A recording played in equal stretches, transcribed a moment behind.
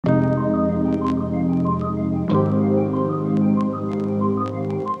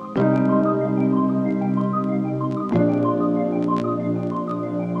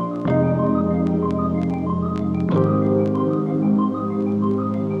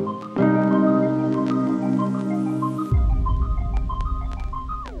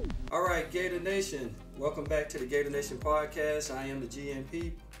Nation. Welcome back to the Gator Nation podcast. I am the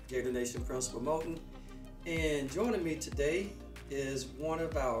GNP, Gator Nation Principal Moulton. And joining me today is one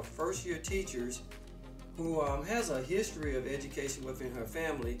of our first year teachers who has a history of education within her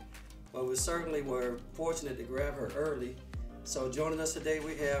family, but we certainly were fortunate to grab her early. So joining us today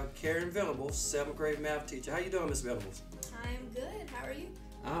we have Carron Venables, 7th grade math teacher. How you doing, Miss Venables? I'm good. How are you?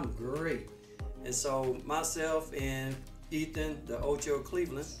 I'm great. And so myself and Ethan, the Ocho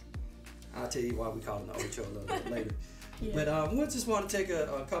Cleveland, I'll tell you why we call him the Ocho a little bit later. Yeah. But we just want to take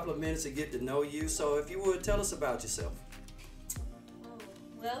a couple of minutes to get to know you. So if you would, tell us about yourself. Oh,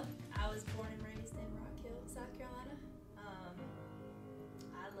 well, I was born and raised in Rock Hill, South Carolina.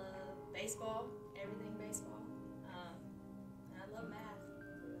 I love baseball, everything baseball. And I love math,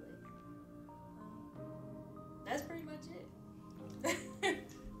 really. That's pretty much it.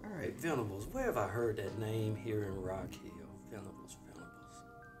 All right, Venables. Where have I heard that name here in Rock Hill? Venables.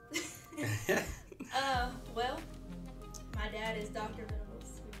 Well, my dad is Dr.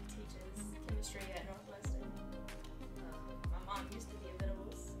 Venables, who teaches chemistry at Northwestern. My mom used to be a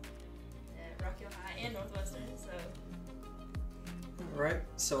Venables at Rock Hill High and Northwestern, so. All right,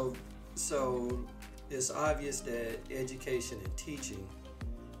 so it's obvious that education and teaching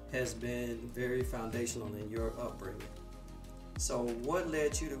has been very foundational in your upbringing. So what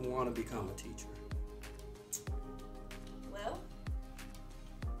led you to want to become a teacher? Well,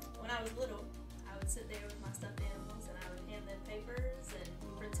 when I was little, I would sit there with my stuffed animals and I would hand them papers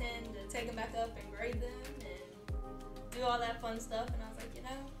and pretend to take them back up and grade them and do all that fun stuff. And I was like,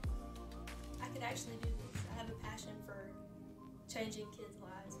 I could actually do this. I have a passion for changing kids'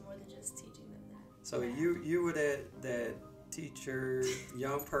 lives more than just teaching them that. So you were that teacher,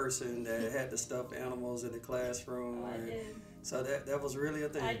 young person that had the stuffed animals in the classroom. Oh, I did. So that was really a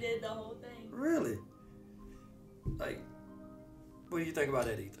thing? I did the whole thing. Really? Like, what do you think about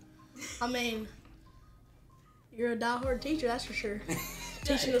that, Ethan? I mean, you're a diehard teacher, that's for sure.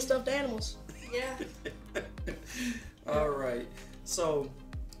 Teaching the stuffed animals. Yeah. All right. So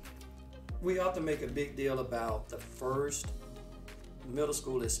we often make a big deal about the first middle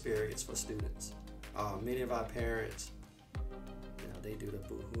school experience for students. Many of our parents, they do the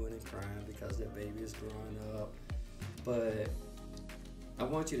boo-hooing and crying because their baby is growing up. But I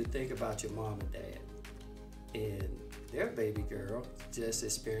want you to think about your mom and dad. And their baby girl just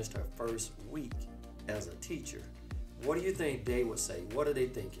experienced her first week as a teacher. What do you think they would say? What are they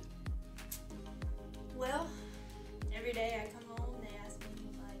thinking? Well, every day I come home, they ask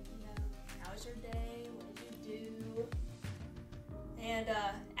me, like, how was your day? What did you do? And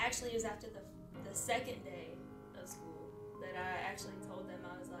actually, it was after the second day of school that I actually told them,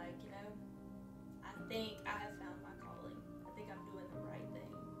 I was like, I think I have found my calling. I think I'm doing the right thing.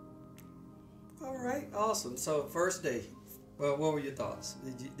 All right, awesome. So first day, well, what were your thoughts?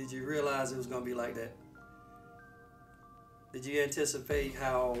 Did you realize it was going to be like that? Did you anticipate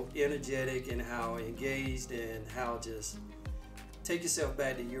how energetic and how engaged and how just take yourself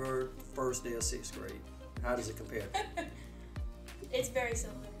back to your first day of 6th grade? How does it compare? It's very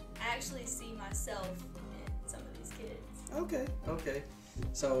similar. I actually see myself in some of these kids. Okay.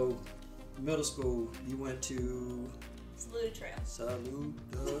 So middle school, you went to Salute Trail. Salute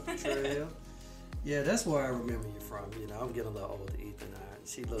Trail. Yeah, that's where I remember you from. I'm getting a little older, Ethan.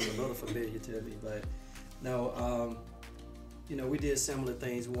 She looks a little familiar to me, but no, we did similar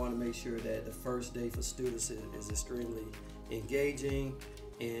things. We want to make sure that the first day for students is extremely engaging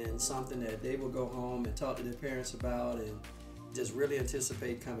and something that they will go home and talk to their parents about and just really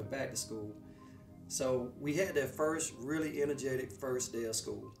anticipate coming back to school. So we had that first really energetic first day of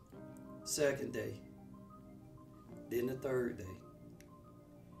school, second day, then the third day,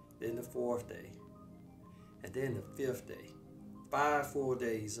 then the fourth day, and then the 5th day. 5 full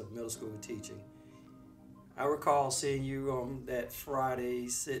days of middle school teaching. I recall seeing you on that Friday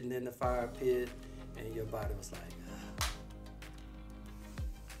sitting in the fire pit and your body was like,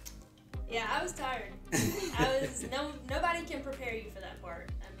 Yeah, I was tired. Nobody can prepare you for that part.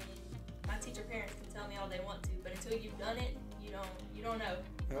 I mean, my teacher parents can tell me all they want to, but until you've done it, you don't know.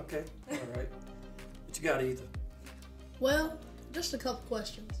 Okay, all right. What you got, Ethan? Well, just a couple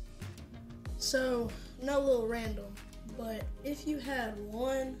questions. So, no little random, but if you had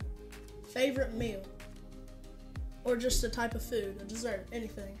one favorite meal, or just a type of food, a dessert,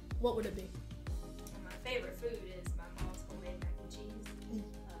 anything, what would it be? My favorite food is my mom's homemade mac and cheese.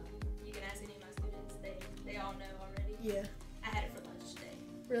 You can ask any of my students; they all know already. Yeah. I had it for lunch today.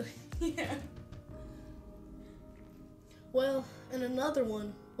 Really? Yeah. Well, and another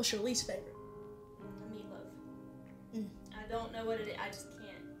one, what's your least favorite? Meatloaf. I don't know what it is. I just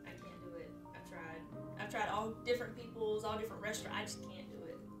can't. I can't do it. I've tried all different people's, all different restaurants. I just can't do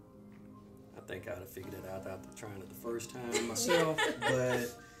it. think I'd have figured it out after trying it the first time myself. But,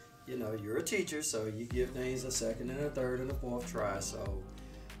 you know, you're a teacher, so you give things a second and a third and a fourth try. So,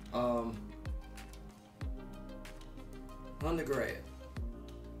 undergrad.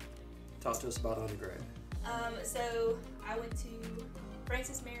 Talk to us about undergrad. So I went to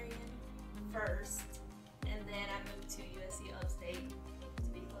Francis Marion first, and then I moved to USC Upstate to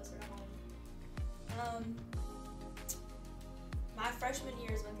be closer to home. My freshman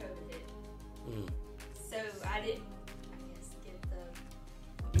year is when COVID hit. So I didn't, I guess, get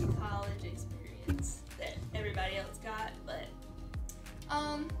the college experience that everybody else got, but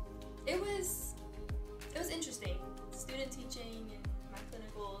it was interesting. Student teaching and my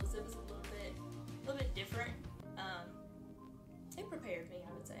clinicals, it was a little bit different. It prepared me,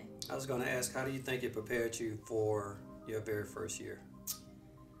 I would say. I was going to ask, how do you think it prepared you for your very first year?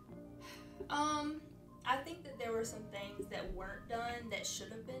 I think that there were some things that weren't done that should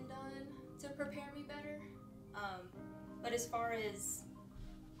have been done to prepare me better. But as far as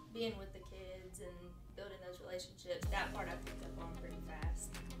being with the kids and building those relationships, that part I picked up on pretty fast.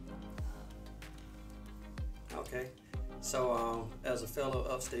 Okay. So, as a fellow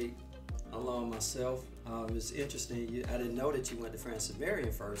upstate alum myself, it's interesting. I didn't know that you went to Francis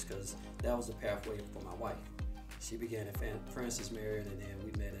Marion first because that was the pathway for my wife. She began at Francis Marion, and then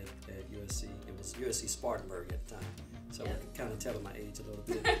we met at USC. It was USC Spartanburg at the time, so Yep. we're kind of telling my age a little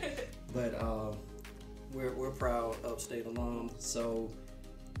bit. But we're proud upstate alum. So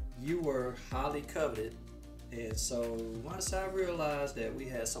you were highly coveted, and so once I realized that we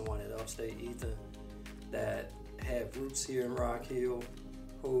had someone at Upstate, Ethan, that had roots here in Rock Hill,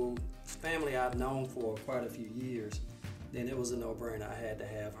 whose family I've known for quite a few years, then it was a no-brainer. I had to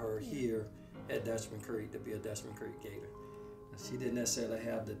have her here at Dutchman Creek to be a Dutchman Creek Gator. She didn't necessarily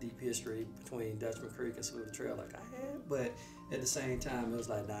have the deep history between Dutchman Creek and Saluda Trail like I had, but at the same time, it was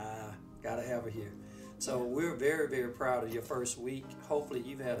like, nah, gotta have her here. So we're very, very proud of your first week. Hopefully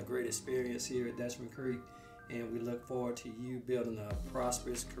you've had a great experience here at Dutchman Creek, and we look forward to you building a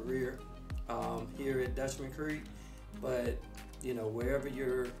prosperous career here at Dutchman Creek. But, you know, wherever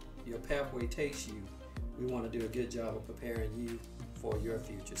your pathway takes you, we want to do a good job of preparing you for your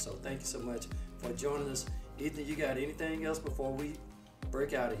future. So thank you so much for joining us. Ethan, you got anything else before we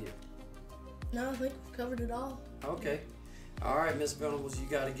break out of here? No, I think we've covered it all. Okay. All right, Ms. Venables, you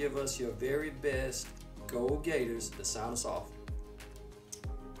got to give us your very best Go Gators to sound us off.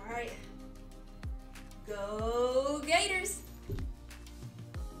 All right. Go Gators!